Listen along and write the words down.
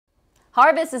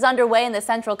Harvest is underway in the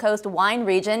Central Coast wine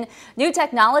region. New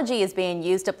technology is being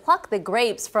used to pluck the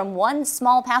grapes from one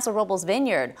small Paso Robles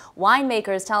vineyard.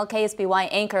 Winemakers tell KSBY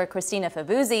anchor Christina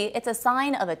Favuzzi it's a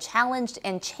sign of a challenged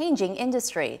and changing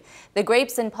industry. The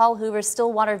grapes in Paul Hoover's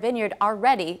Stillwater vineyard are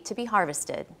ready to be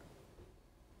harvested.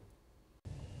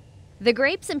 The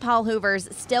grapes in Paul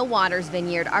Hoover's Stillwater's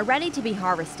vineyard are ready to be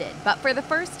harvested, but for the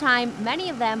first time, many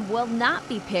of them will not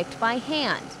be picked by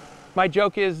hand. My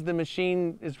joke is the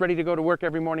machine is ready to go to work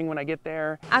every morning when I get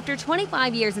there. After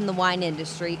 25 years in the wine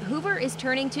industry, Hoover is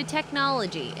turning to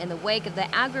technology in the wake of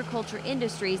the agriculture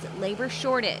industry's labor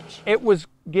shortage. It was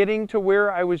getting to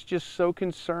where I was just so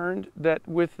concerned that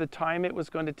with the time it was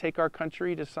going to take our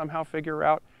country to somehow figure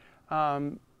out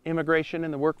immigration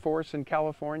in the workforce in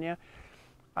California,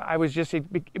 I was just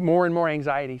more and more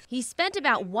anxiety. He spent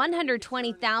about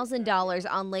 $120,000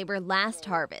 on labor last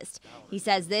harvest. He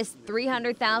says this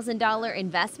 $300,000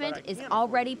 investment is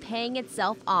already paying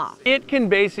itself off. It can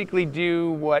basically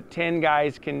do what 10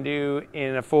 guys can do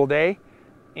in a full day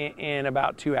in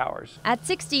about 2 hours. At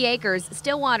 60 acres,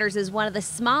 Stillwater's is one of the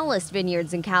smallest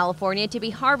vineyards in California to be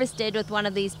harvested with one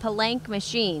of these upLynk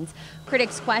machines.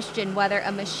 Critics question whether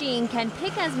a machine can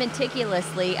pick as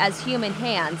meticulously as human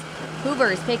hands.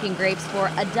 Hoover is picking grapes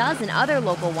for a dozen other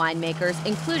local winemakers,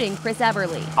 including Chris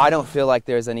Everly. I don't feel like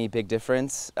there's any big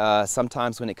difference.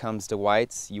 Sometimes when it comes to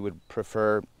whites, you would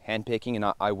prefer hand picking,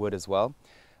 and I would as well.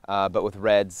 But with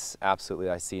reds, absolutely,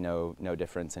 I see no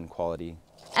difference in quality.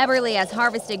 Everly has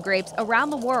harvested grapes around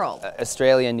the world.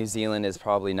 Australia and New Zealand is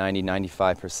probably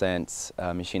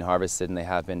 90–95% machine harvested, and they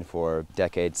have been for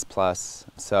decades plus.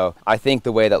 So I think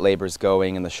the way that labor's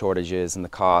going and the shortages and the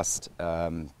cost,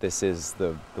 this is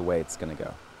the way it's going to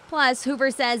go. Plus,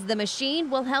 Hoover says the machine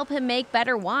will help him make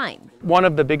better wine. One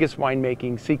of the biggest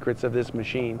winemaking secrets of this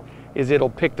machine is it'll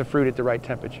pick the fruit at the right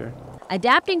temperature.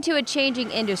 Adapting to a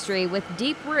changing industry with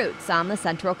deep roots on the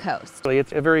Central Coast.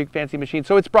 It's a very fancy machine,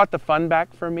 so it's brought the fun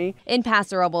back for me. In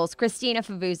Paso Robles, Christina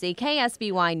Favuzzi,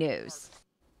 KSBY News.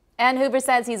 And Hoover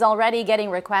says he's already getting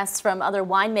requests from other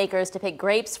winemakers to pick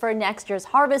grapes for next year's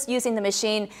harvest using the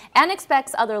machine, and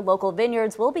expects other local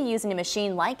vineyards will be using a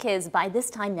machine like his by this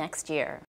time next year.